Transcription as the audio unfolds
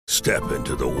Step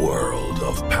into the world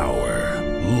of power,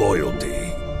 loyalty,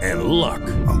 and luck.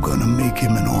 I'm gonna make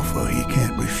him an offer he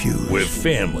can't refuse. With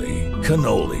family,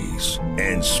 cannolis,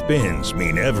 and spins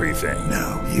mean everything.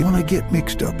 Now, you wanna get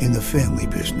mixed up in the family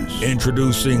business.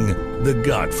 Introducing The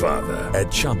Godfather at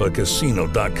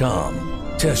ChumbaCasino.com.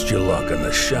 Test your luck in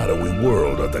the shadowy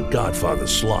world of The Godfather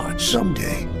slot.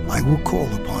 Someday, I will call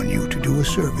upon you to do a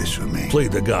service for me. Play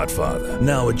The Godfather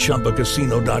now at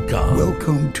ChumbaCasino.com.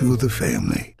 Welcome to the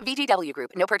family. VGW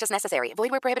Group. No purchase necessary. Void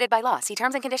where prohibited by law. See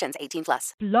terms and conditions.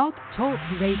 18+. Blog Talk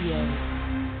Radio.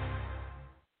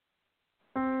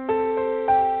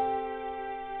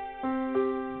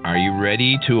 Are you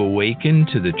ready to awaken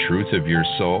to the truth of your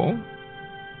soul?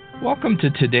 Welcome to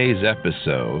today's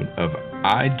episode of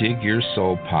I Dig Your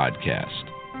Soul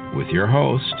podcast with your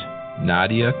host,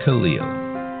 Nadia Khalil.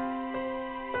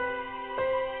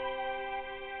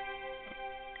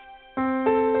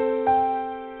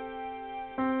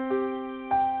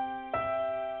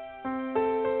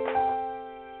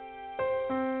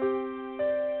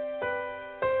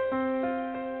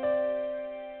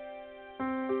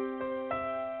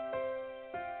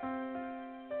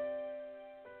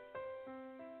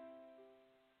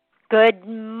 Good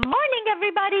morning,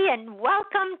 everybody, and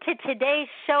welcome to today's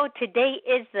show. Today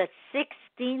is the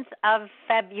 16th of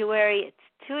February.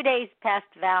 It's 2 days past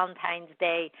Valentine's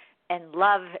Day, and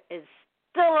love is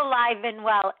still alive and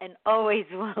well and always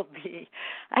will be.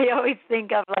 I always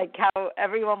think of like how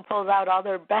everyone pulls out all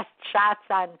their best shots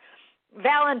on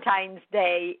Valentine's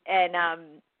Day, and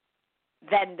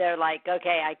then they're like,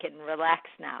 okay, I can relax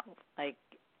now. Like,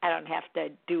 I don't have to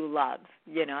do love.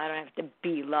 I don't have to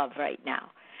be love right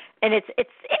now. And it's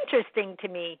interesting to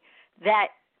me that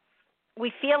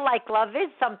we feel like love is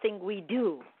something we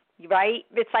do, right?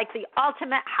 It's like the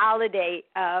ultimate holiday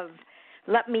of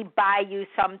let me buy you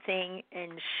something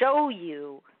and show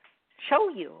you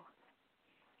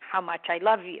how much I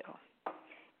love you.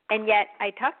 And yet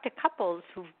I talk to couples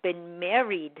who've been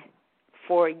married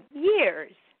for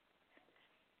years.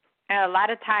 And a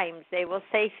lot of times they will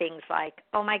say things like,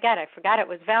 oh, my God, I forgot it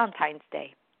was Valentine's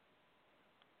Day.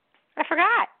 I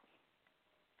forgot.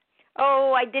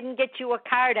 Oh, I didn't get you a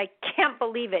card. I can't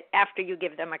believe it after you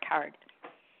give them a card.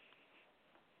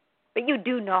 But you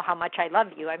do know how much I love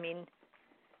you. I mean,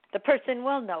 the person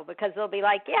will know because they'll be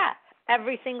like, yeah,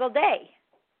 every single day.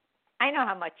 I know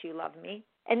how much you love me.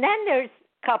 And then there's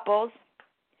couples,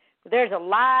 there's a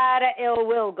lot of ill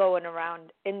will going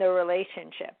around in the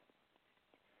relationship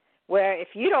where if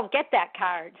you don't get that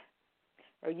card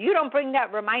or you don't bring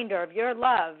that reminder of your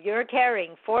love, your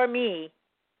caring for me,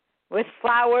 with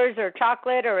flowers or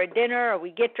chocolate or a dinner, or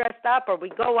we get dressed up or we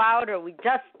go out or we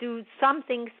just do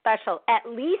something special,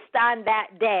 at least on that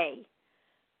day,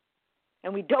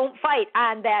 and we don't fight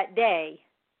on that day,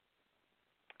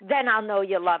 then I'll know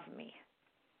you love me.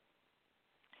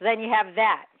 So then you have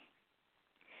that.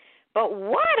 But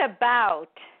what about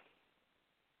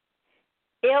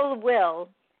ill will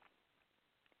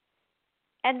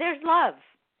and there's love?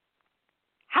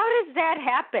 How does that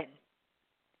happen?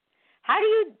 How do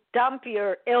you dump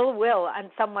your ill will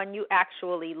on someone you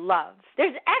actually love?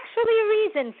 There's actually a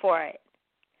reason for it.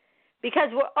 Because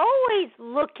we're always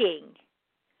looking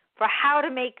for how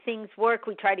to make things work.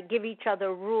 We try to give each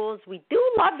other rules. We do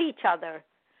love each other,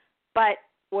 but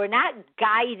we're not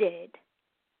guided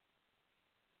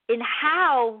in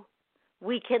how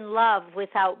we can love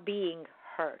without being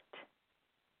hurt.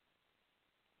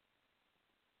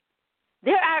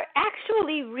 There are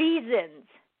actually reasons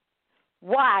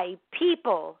why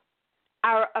people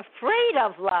are afraid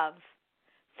of love,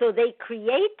 so they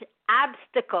create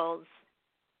obstacles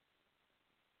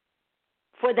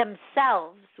for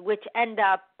themselves, which end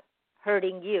up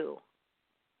hurting you.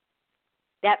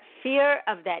 That fear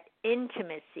of that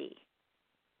intimacy.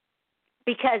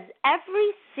 Because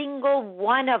every single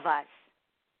one of us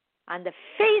on the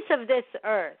face of this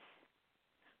earth,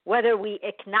 whether we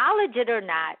acknowledge it or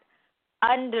not,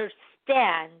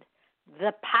 understand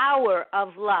the power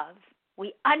of love.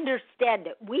 We understand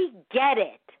it. We get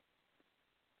it.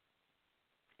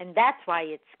 And that's why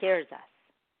it scares us.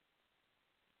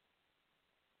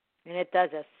 And it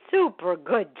does a super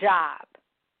good job.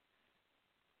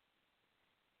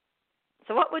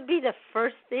 So what would be the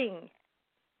first thing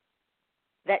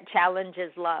that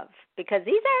challenges love? Because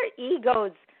these are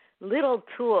ego's little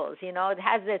tools, it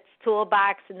has its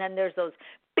toolbox, and then there's those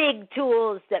big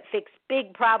tools that fix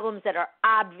big problems that are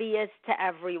obvious to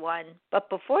everyone. But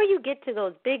before you get to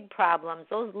those big problems,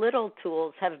 those little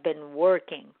tools have been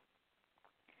working.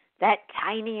 That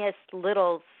tiniest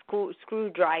little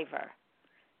screwdriver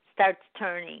starts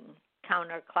turning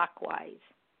counterclockwise.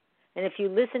 And if you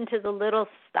listen to the little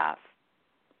stuff,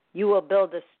 you will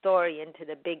build a story into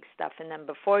the big stuff, and then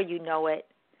before you know it,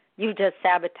 you just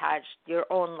sabotaged your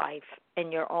own life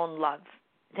and your own love.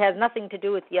 It has nothing to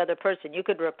do with the other person. You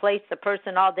could replace the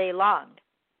person all day long,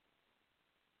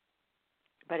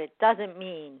 but it doesn't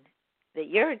mean that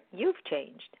you've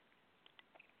changed.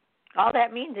 All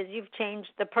that means is you've changed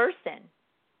the person.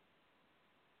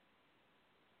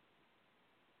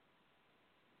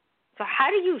 So how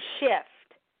do you shift?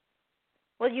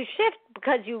 Well, you shift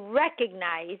because you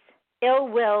recognize ill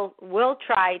will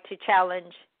try to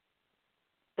challenge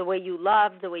the way you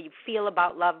love, the way you feel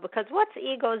about love, because what's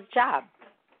ego's job?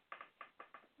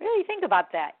 Really think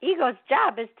about that. Ego's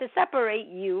job is to separate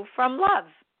you from love.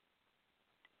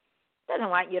 It doesn't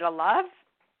want you to love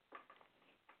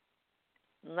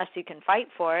unless you can fight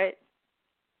for it.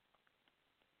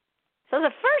 So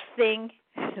the first thing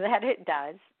that it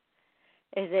does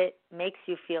is it makes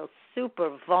you feel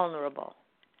super vulnerable.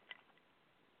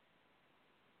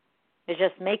 It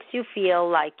just makes you feel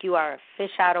like you are a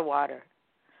fish out of water,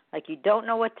 like you don't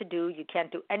know what to do, you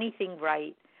can't do anything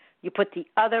right. You put the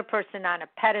other person on a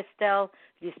pedestal.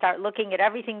 You start looking at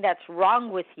everything that's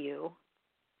wrong with you.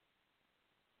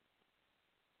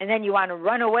 And then you want to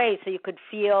run away so you could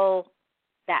feel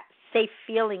that safe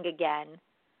feeling again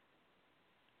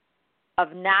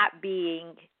of not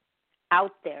being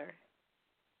out there.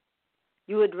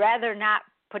 You would rather not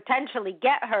potentially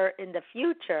get hurt in the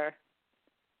future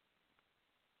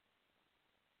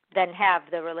than have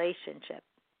the relationship.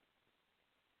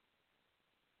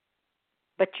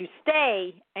 But you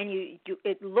stay, and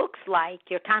it looks like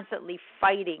you're constantly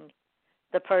fighting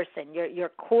the person. Your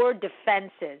core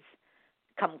defenses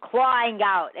come clawing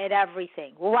out at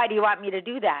everything. Well, why do you want me to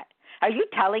do that? Are you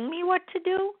telling me what to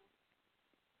do?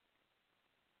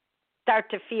 Start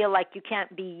to feel like you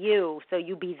can't be you, so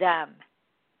you be them.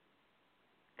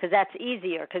 Because that's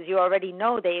easier, because you already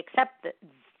know they accept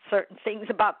certain things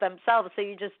about themselves, so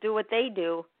you just do what they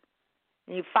do,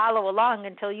 and you follow along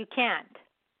until you can't.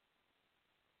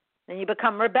 Then you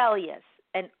become rebellious.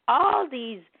 And all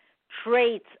these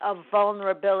traits of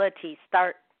vulnerability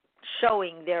start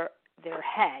showing their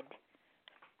head.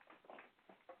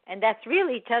 And that's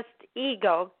really just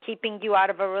ego keeping you out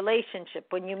of a relationship.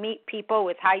 When you meet people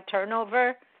with high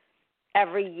turnover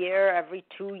every year, every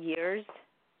 2 years,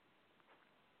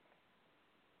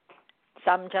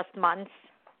 some just months,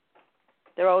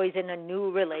 they're always in a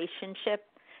new relationship,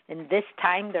 and this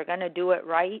time they're going to do it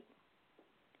right.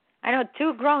 I know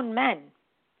 2 grown men.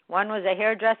 One was a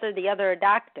hairdresser, the other a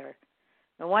doctor.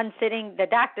 The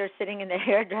doctor sitting in the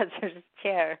hairdresser's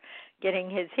chair getting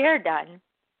his hair done,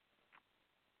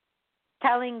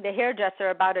 telling the hairdresser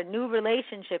about a new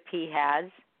relationship he has,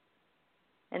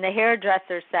 and the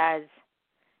hairdresser says,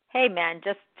 "Hey man,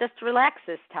 just relax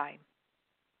this time.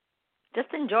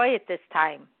 Just enjoy it this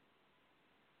time."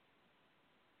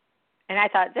 And I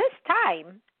thought, this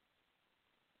time?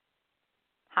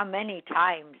 How many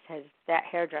times has that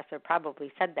hairdresser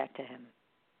probably said that to him?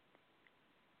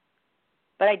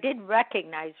 But I did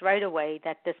recognize right away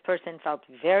that this person felt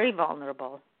very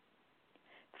vulnerable,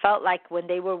 felt like when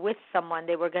they were with someone,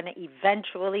 they were going to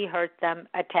eventually hurt them,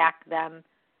 attack them,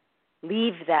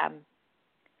 leave them.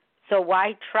 So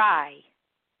why try?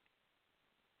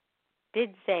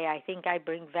 Did say, I think I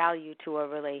bring value to a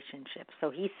relationship. So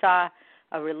he saw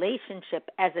a relationship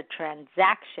as a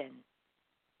transaction,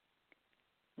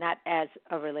 not as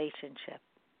a relationship.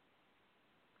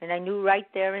 And I knew right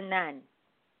there and then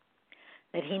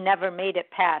that he never made it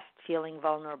past feeling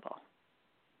vulnerable.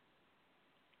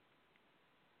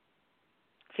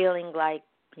 Feeling like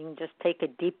you can just take a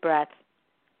deep breath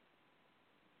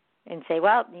and say,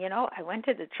 well, I went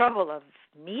to the trouble of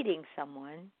meeting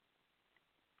someone.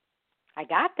 I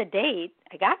got the date,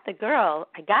 I got the girl,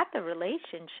 I got the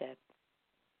relationship.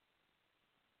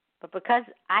 But because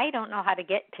I don't know how to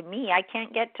get to me, I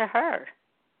can't get to her.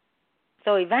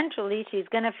 So eventually she's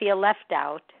going to feel left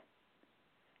out,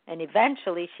 and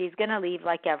eventually she's going to leave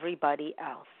like everybody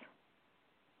else.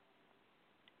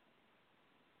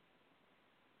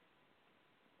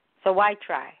 So why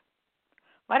try?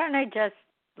 Why don't I just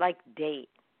date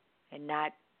and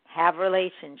not have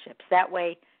relationships? That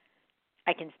way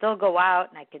I can still go out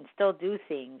and I can still do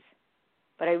things,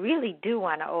 but I really do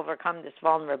want to overcome this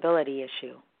vulnerability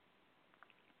issue.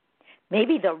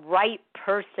 Maybe the right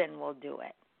person will do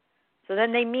it. So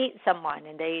then they meet someone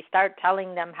and they start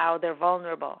telling them how they're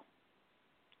vulnerable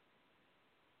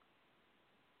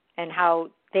and how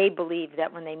they believe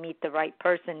that when they meet the right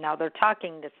person, now they're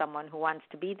talking to someone who wants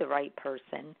to be the right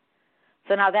person.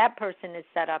 So now that person is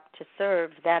set up to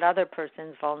serve that other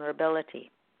person's vulnerability.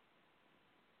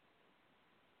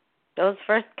 Those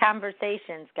first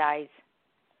conversations, guys,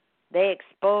 They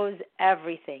expose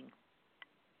everything.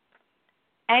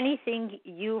 Anything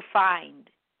you find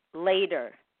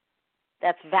later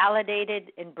that's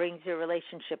validated and brings your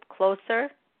relationship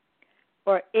closer,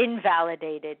 or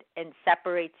invalidated and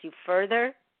separates you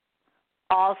further,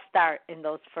 all start in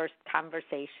those first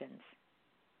conversations.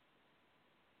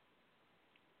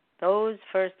 Those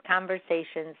first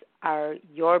conversations are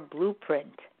your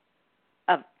blueprint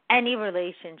of any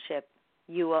relationship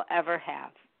you will ever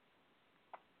have.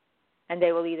 And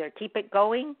they will either keep it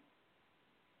going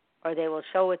or they will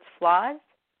show its flaws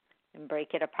and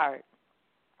break it apart.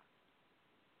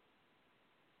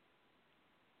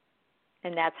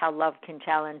 And that's how love can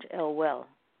challenge ill will,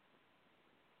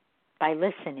 by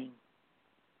listening.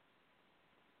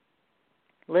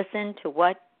 Listen to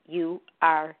what you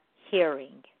are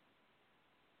hearing.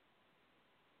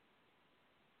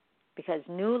 Because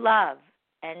new love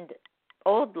and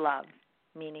old love,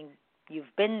 meaning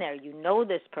you've been there, you know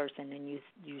this person, and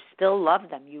you still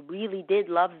love them. You really did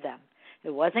love them.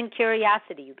 It wasn't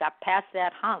curiosity. You got past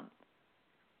that hump.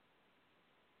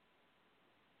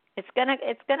 It's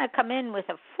gonna come in with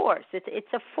a force.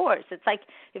 It's a force. It's like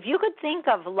if you could think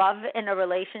of love in a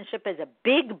relationship as a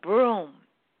big broom.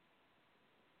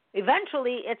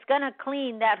 Eventually, it's gonna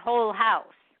clean that whole house.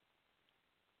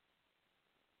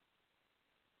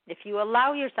 If you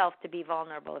allow yourself to be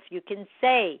vulnerable, if you can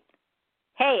say,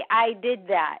 "Hey, I did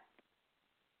that,"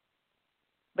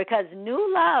 because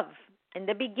new love in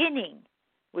the beginning,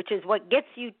 which is what gets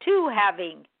you to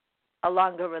having a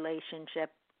longer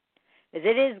relationship, is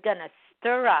it is going to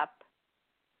stir up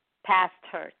past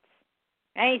hurts.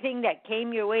 Anything that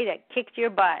came your way that kicked your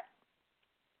butt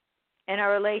in a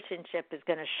relationship is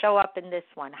going to show up in this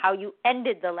one. How you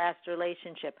ended the last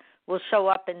relationship will show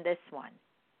up in this one.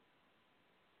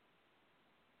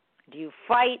 Do you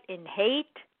fight and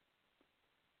hate?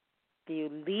 Do you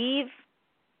leave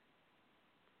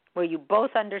where you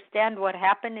both understand what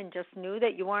happened and just knew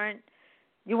that you weren't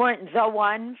the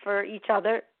one for each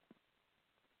other?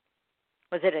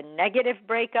 Was it a negative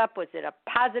breakup? Was it a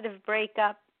positive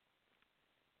breakup?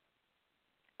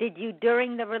 Did you,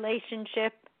 during the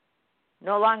relationship,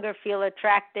 no longer feel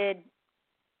attracted?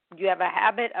 Do you have a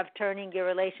habit of turning your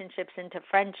relationships into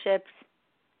friendships?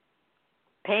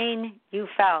 Pain you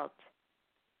felt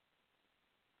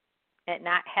at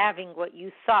not having what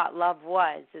you thought love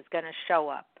was is going to show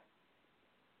up.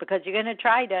 Because you're going to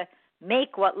try to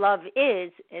make what love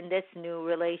is in this new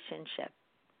relationship.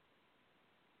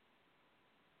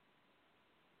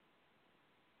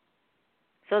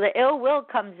 So the ill will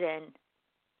comes in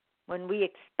when we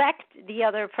expect the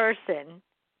other person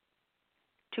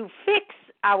to fix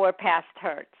our past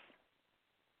hurts.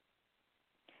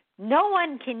 No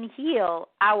one can heal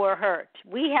our hurt.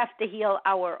 We have to heal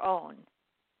our own.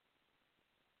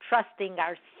 Trusting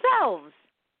ourselves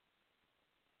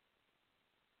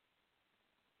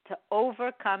to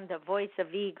overcome the voice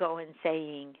of ego and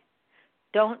saying,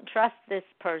 "Don't trust this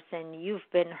person. You've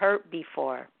been hurt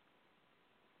before."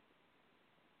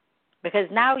 Because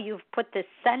now you've put this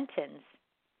sentence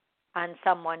on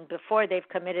someone before they've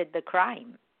committed the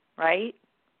crime, right?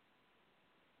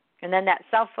 And then that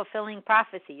self-fulfilling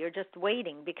prophecy, you're just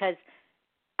waiting, because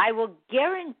I will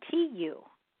guarantee you,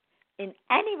 in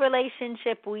any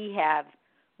relationship we have,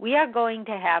 we are going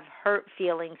to have hurt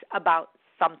feelings about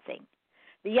something.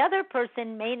 The other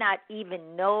person may not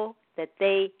even know that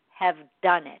they have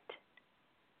done it.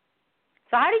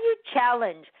 So how do you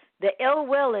challenge the ill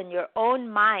will in your own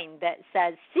mind that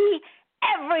says, "See,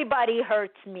 everybody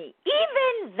hurts me,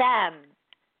 even them"?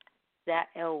 That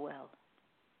ill will.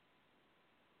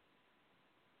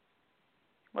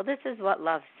 Well, this is what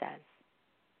love says.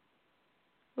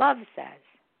 Love says,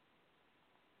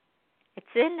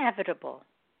 it's inevitable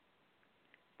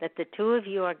that the two of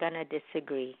you are going to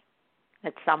disagree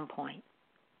at some point.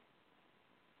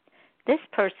 This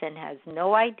person has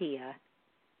no idea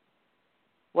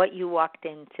what you walked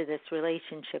into this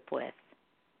relationship with,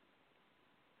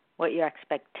 what your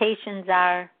expectations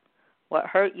are, what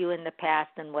hurt you in the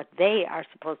past, and what they are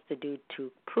supposed to do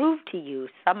to prove to you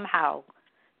somehow,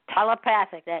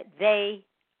 telepathic, that they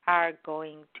are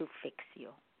going to fix you.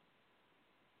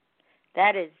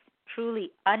 That is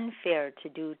truly unfair to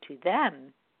do to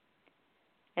them,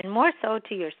 and more so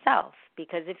to yourself,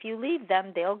 because if you leave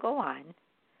them, they'll go on,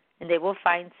 and they will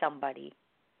find somebody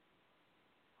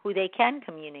who they can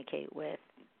communicate with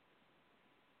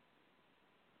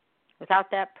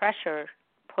without that pressure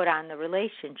put on the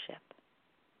relationship.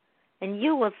 And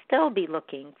you will still be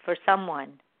looking for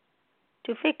someone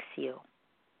to fix you,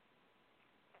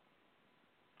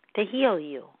 to heal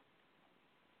you.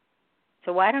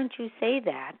 So why don't you say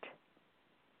that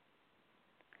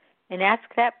and ask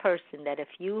that person that if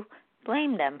you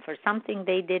blame them for something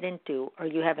they didn't do, or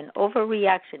you have an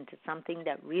overreaction to something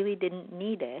that really didn't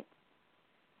need it,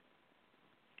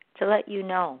 to let you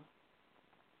know.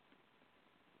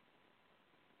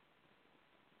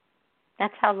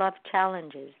 That's how love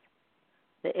challenges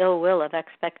the ill will of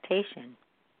expectation.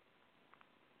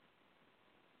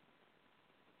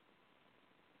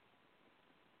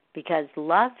 Because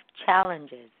love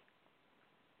challenges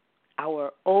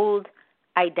our old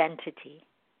identity.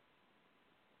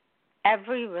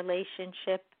 Every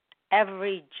relationship,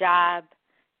 every job,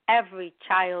 every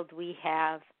child we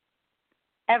have,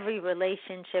 every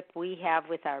relationship we have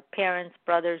with our parents,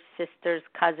 brothers, sisters,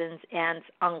 cousins, aunts,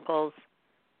 uncles,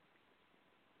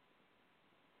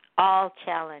 all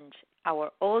challenge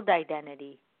our old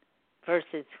identity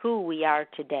versus who we are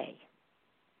today.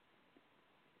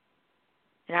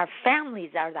 And our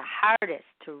families are the hardest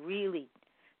to really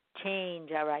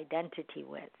change our identity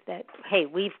with. That, hey,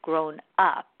 we've grown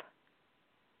up.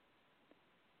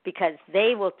 Because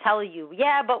they will tell you,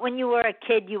 yeah, but when you were a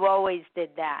kid, you always did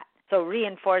that. So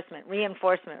reinforcement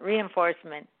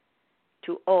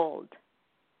to old.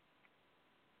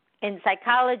 In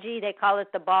psychology, they call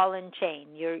it the ball and chain.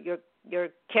 You're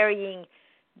carrying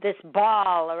this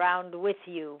ball around with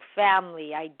you,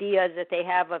 family, ideas that they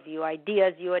have of you,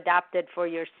 ideas you adopted for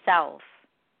yourself.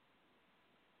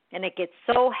 And it gets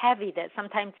so heavy that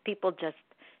sometimes people just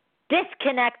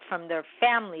disconnect from their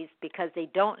families because they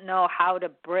don't know how to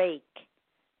break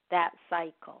that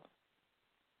cycle.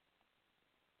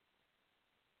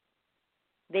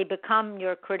 They become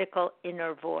your critical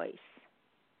inner voice.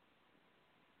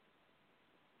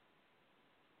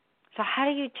 So how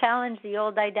do you challenge the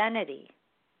old identity?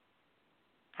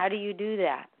 How do you do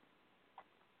that?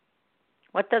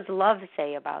 What does love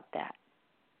say about that?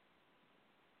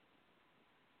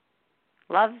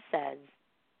 Love says,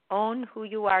 own who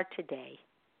you are today.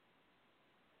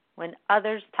 When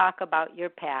others talk about your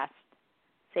past,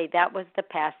 say that was the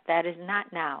past, that is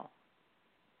not now.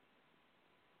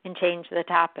 And change the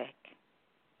topic.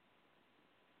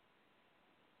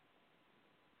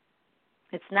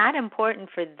 It's not important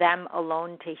for them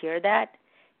alone to hear that.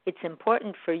 It's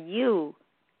important for you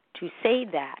to say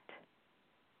that.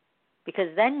 Because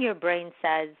then your brain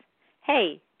says,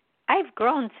 hey, I've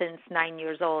grown since 9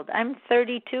 years old. I'm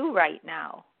 32 right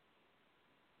now.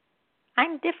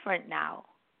 I'm different now.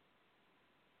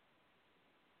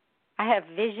 I have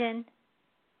vision.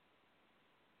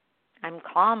 I'm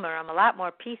calmer. I'm a lot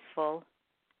more peaceful.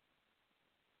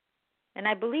 And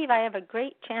I believe I have a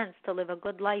great chance to live a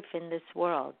good life in this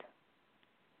world.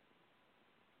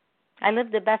 I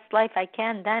lived the best life I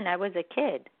can then. I was a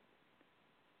kid.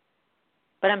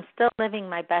 But I'm still living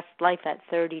my best life at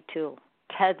 32,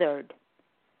 tethered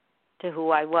to who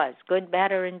I was, good,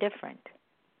 bad, or indifferent.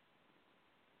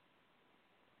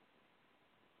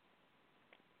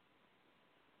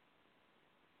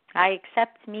 I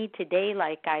accept me today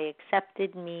like I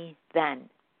accepted me then.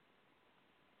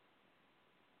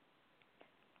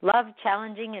 Love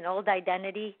challenging an old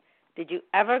identity. Did you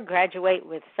ever graduate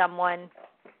with someone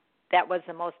that was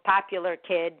the most popular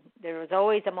kid? There was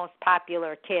always a most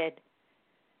popular kid.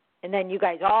 And then you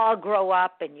guys all grow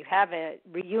up and you have a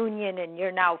reunion and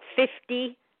you're now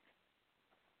 50.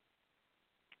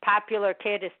 Popular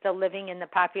kid is still living in the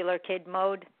popular kid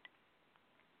mode.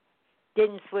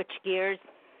 Didn't switch gears.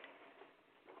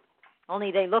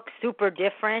 Only they look super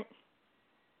different.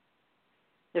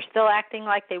 They're still acting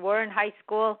like they were in high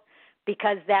school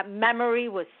because that memory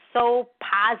was so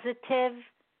positive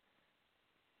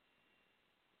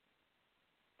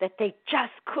that they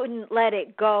just couldn't let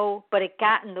it go, but it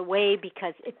got in the way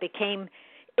because it became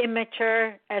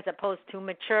immature as opposed to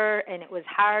mature, and it was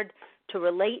hard to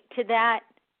relate to that.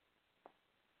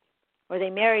 Or they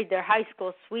married their high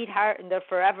school sweetheart and they're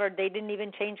forever. They didn't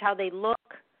even change how they look.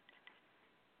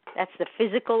 That's the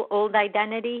physical old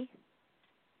identity,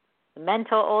 the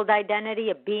mental old identity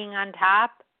of being on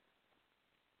top.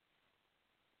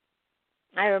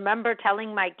 I remember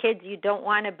telling my kids, you don't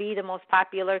want to be the most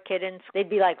popular kid in school. They'd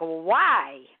be like, well,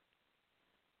 why?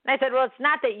 And I said, well, it's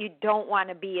not that you don't want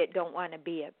to be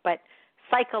it, but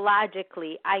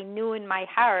psychologically, I knew in my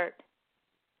heart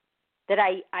that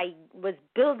I was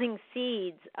building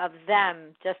seeds of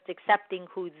them just accepting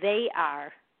who they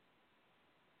are.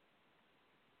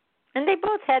 And they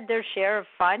both had their share of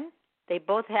fun. They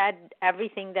both had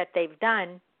everything that they've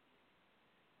done.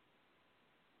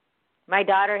 My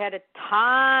daughter had a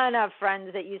ton of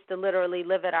friends that used to literally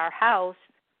live at our house,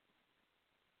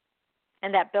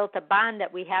 and that built a bond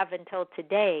that we have until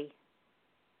today.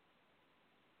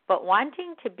 But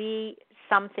wanting to be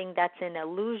something that's an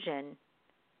illusion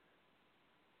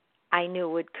I knew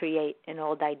would create an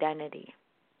old identity.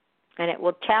 And it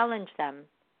will challenge them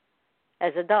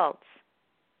as adults.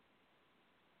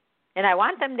 And I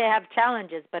want them to have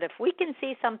challenges, but if we can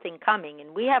see something coming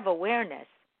and we have awareness,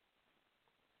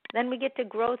 then we get to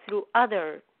grow through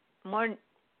other, more,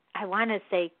 I want to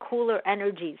say, cooler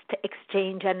energies to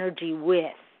exchange energy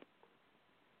with.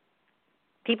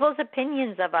 People's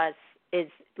opinions of us is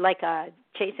like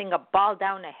chasing a ball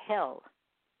down a hill,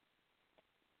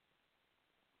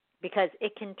 because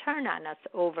it can turn on us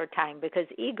over time, because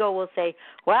ego will say,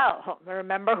 well,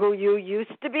 remember who you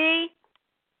used to be?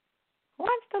 Who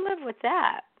wants to live with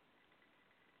that?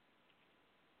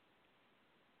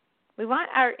 We want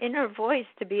our inner voice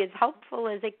to be as helpful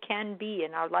as it can be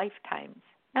in our lifetimes.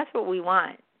 That's what we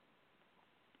want.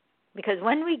 Because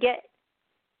when we get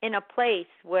in a place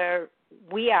where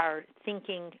we are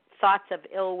thinking thoughts of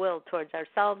ill will towards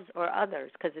ourselves or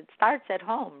others, because it starts at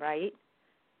home, right?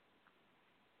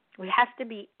 We have to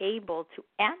be able to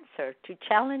answer, to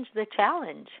challenge the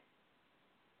challenge.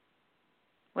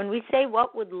 When we say,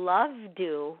 what would love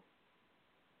do?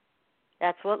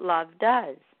 That's what love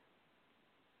does.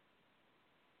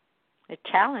 It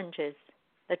challenges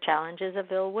the challenges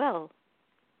of ill will.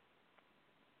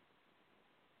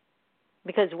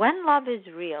 Because when love is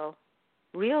real,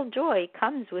 real joy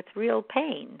comes with real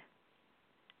pain.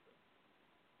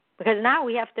 Because now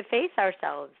we have to face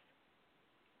ourselves.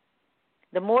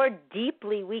 The more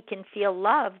deeply we can feel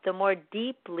love, the more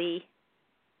deeply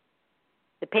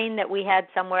the pain that we had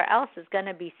somewhere else is going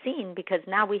to be seen, because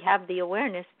now we have the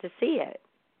awareness to see it.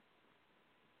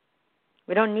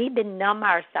 We don't need to numb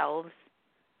ourselves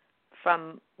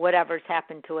from whatever's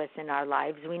happened to us in our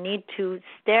lives. We need to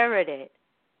stare at it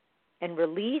and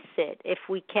release it if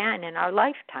we can in our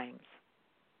lifetimes.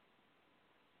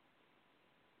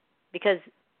 Because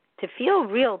to feel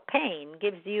real pain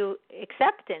gives you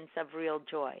acceptance of real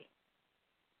joy,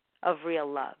 of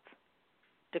real love.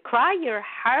 To cry your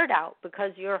heart out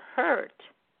because you're hurt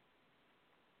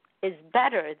is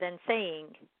better than saying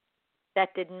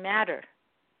that didn't matter.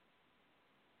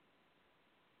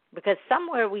 Because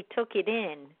somewhere we took it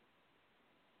in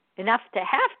enough to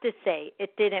have to say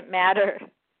it didn't matter,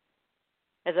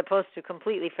 as opposed to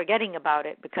completely forgetting about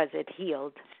it because it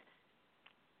healed.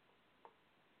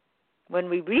 When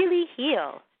we really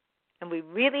heal and we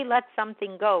really let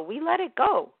something go, we let it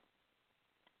go.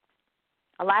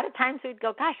 A lot of times we'd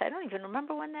go, gosh, I don't even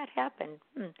remember when that happened.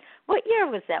 What year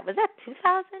was that? Was that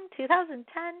 2000, 2010?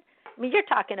 I mean, you're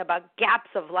talking about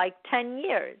gaps of like 10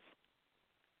 years.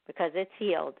 Because it's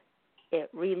healed. It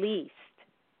released.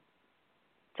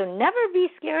 So never be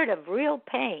scared of real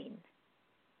pain,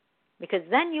 because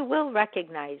then you will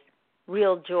recognize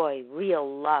real joy,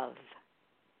 real love.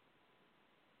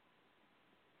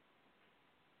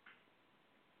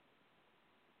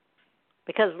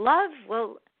 Because love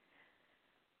will,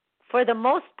 for the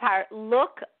most part,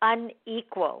 look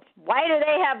unequal. Why do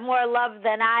they have more love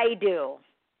than I do?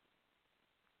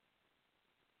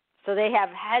 So they have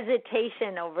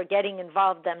hesitation over getting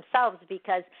involved themselves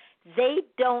because they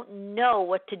don't know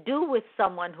what to do with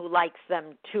someone who likes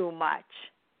them too much.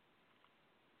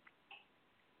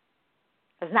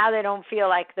 Because now they don't feel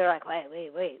like, they're like,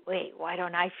 wait, why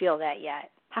don't I feel that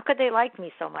yet? How could they like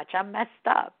me so much? I'm messed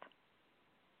up.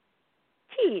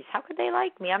 Geez, how could they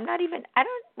like me?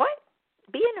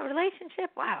 Be in a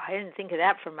relationship? Wow, I didn't think of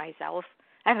that for myself.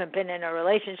 I haven't been in a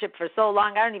relationship for so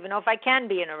long, I don't even know if I can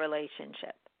be in a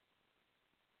relationship.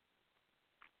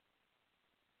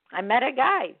 I met a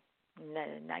guy,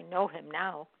 and I know him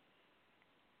now.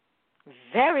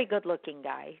 Very good-looking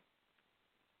guy.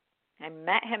 I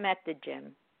met him at the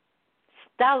gym.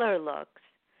 Stellar looks.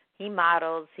 He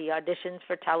models. He auditions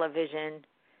for television.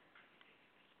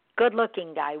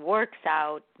 Good-looking guy. Works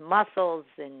out. Muscles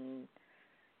and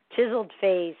chiseled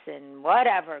face and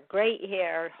whatever. Great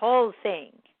hair. Whole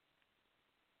thing.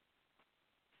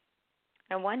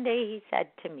 And one day he said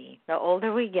to me, the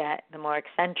older we get, the more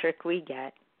eccentric we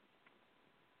get.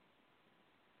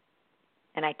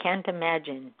 And I can't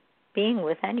imagine being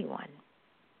with anyone.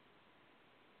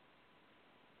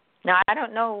 Now, I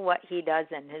don't know what he does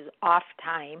in his off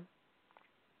time,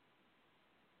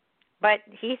 but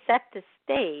he set the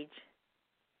stage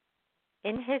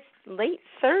in his late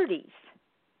 30s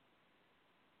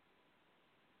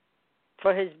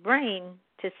for his brain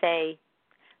to say,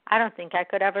 I don't think I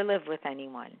could ever live with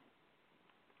anyone.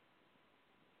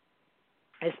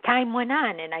 As time went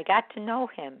on and I got to know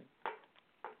him,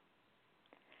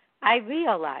 I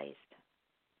realized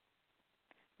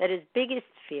that his biggest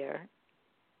fear,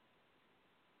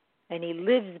 and he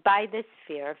lives by this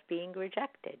fear of being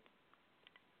rejected.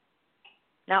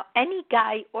 Now, any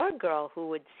guy or girl who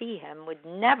would see him would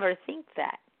never think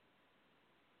that.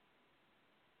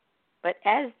 But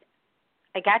as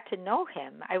I got to know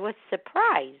him, I was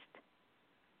surprised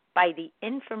by the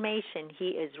information he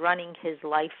is running his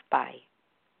life by.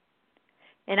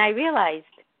 And I realized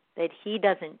that he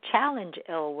doesn't challenge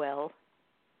ill will.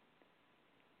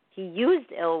 He used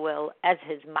ill will as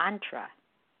his mantra.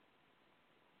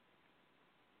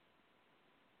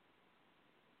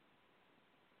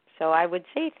 So I would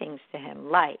say things to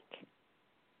him like,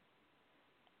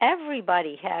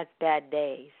 everybody has bad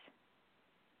days,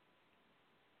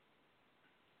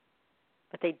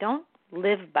 but they don't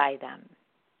live by them.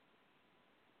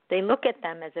 They look at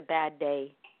them as a bad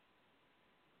day,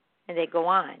 and they go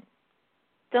on.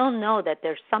 They'll know that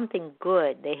there's something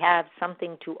good. They have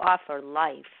something to offer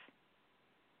life.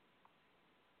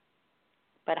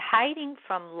 But hiding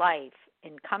from life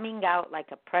and coming out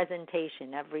like a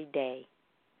presentation every day,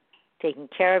 taking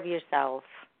care of yourself,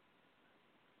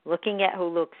 looking at who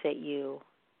looks at you,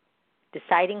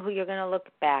 deciding who you're going to look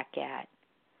back at,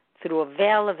 through a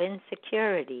veil of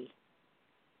insecurity,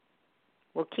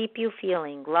 will keep you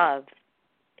feeling love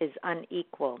is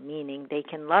unequal, meaning they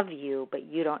can love you, but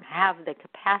you don't have the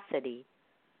capacity,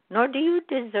 nor do you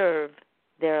deserve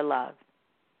their love.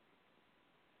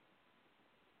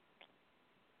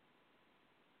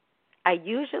 I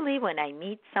usually, when I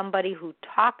meet somebody who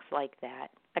talks like that,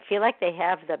 I feel like they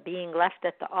have the being left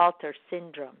at the altar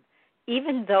syndrome.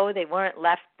 Even though they weren't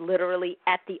left literally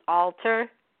at the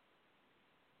altar,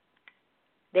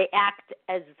 they act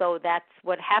as though that's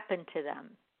what happened to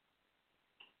them.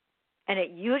 And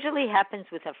it usually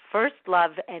happens with a first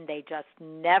love, and they just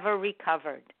never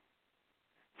recovered.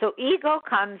 So ego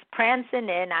comes prancing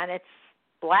in on its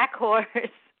black horse,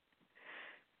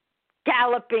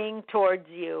 galloping towards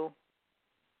you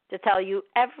to tell you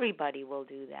everybody will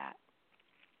do that.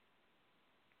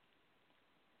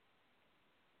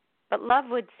 But love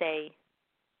would say,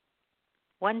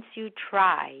 once you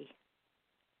try,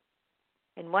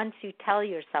 and once you tell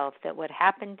yourself that what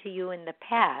happened to you in the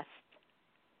past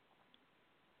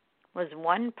was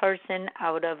one person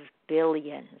out of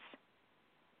billions,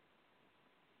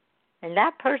 and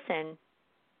that person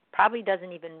probably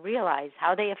doesn't even realize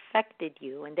how they affected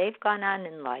you, and they've gone on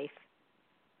in life,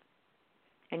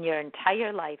 and your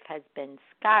entire life has been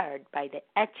scarred by the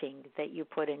etching that you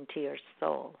put into your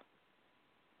soul.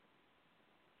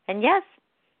 And yes,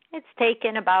 it's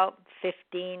taken about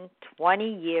 15,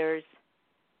 20 years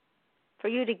for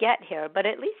you to get here, but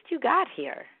at least you got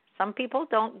here. Some people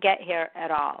don't get here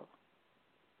at all.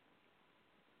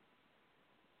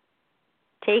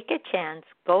 Take a chance,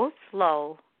 go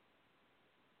slow,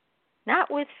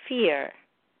 not with fear,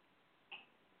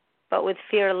 but with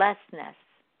fearlessness.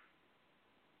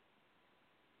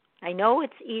 I know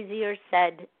it's easier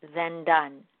said than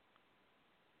done,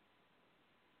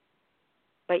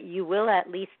 but you will at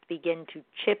least begin to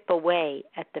chip away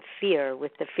at the fear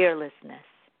with the fearlessness.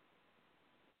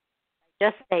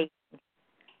 Just say,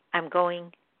 I'm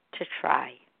going to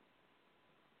try.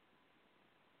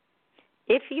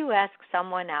 If you ask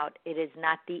someone out, it is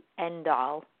not the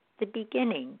end-all, the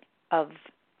beginning of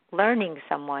learning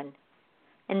someone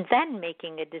and then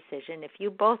making a decision if you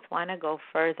both want to go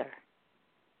further.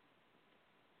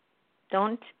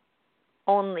 Don't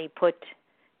only put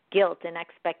guilt and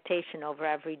expectation over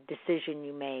every decision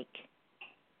you make,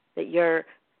 that you're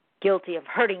guilty of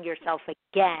hurting yourself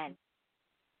again.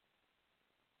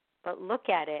 But look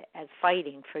at it as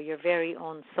fighting for your very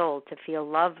own soul to feel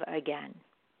love again.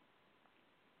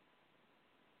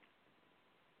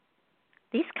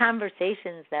 These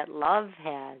conversations that love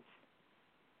has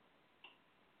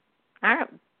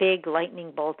aren't big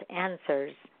lightning bolt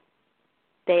answers.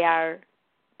 They are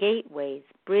gateways,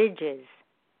 bridges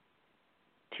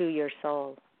to your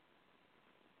soul.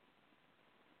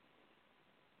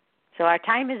 So our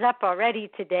time is up already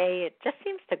today. It just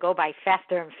seems to go by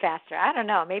faster and faster. I don't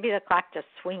know. Maybe the clock just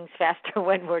swings faster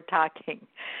when we're talking.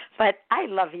 But I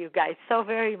love you guys so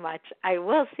very much. I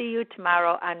will see you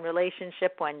tomorrow on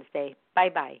Relationship Wednesday.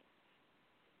 Bye-bye.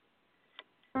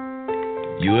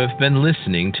 You have been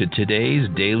listening to today's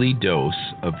daily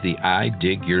dose of the I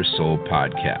Dig Your Soul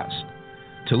podcast.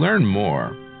 To learn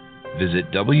more,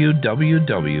 visit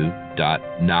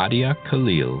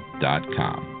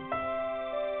www.nadiakhalil.com.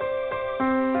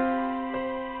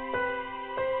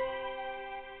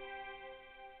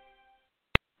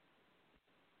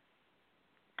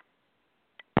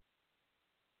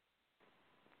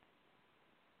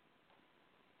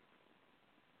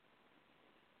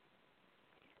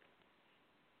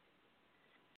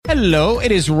 Hello,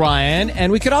 it is Ryan,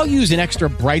 and we could all use an extra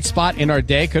bright spot in our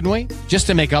day, couldn't we? Just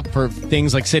to make up for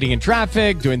things like sitting in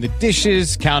traffic, doing the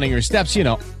dishes, counting your steps, you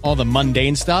know, all the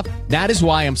mundane stuff. That is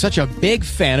why I'm such a big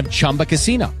fan of Chumba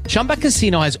Casino. Chumba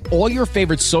Casino has all your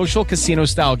favorite social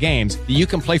casino-style games that you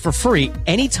can play for free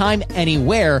anytime,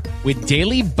 anywhere with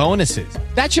daily bonuses.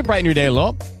 That should brighten your day a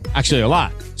little. Actually, a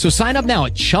lot. So sign up now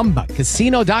at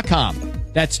ChumbaCasino.com.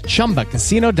 That's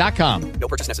ChumbaCasino.com. No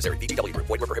purchase necessary. VGW Group.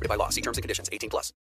 Void where prohibited by law. See terms and conditions. 18+.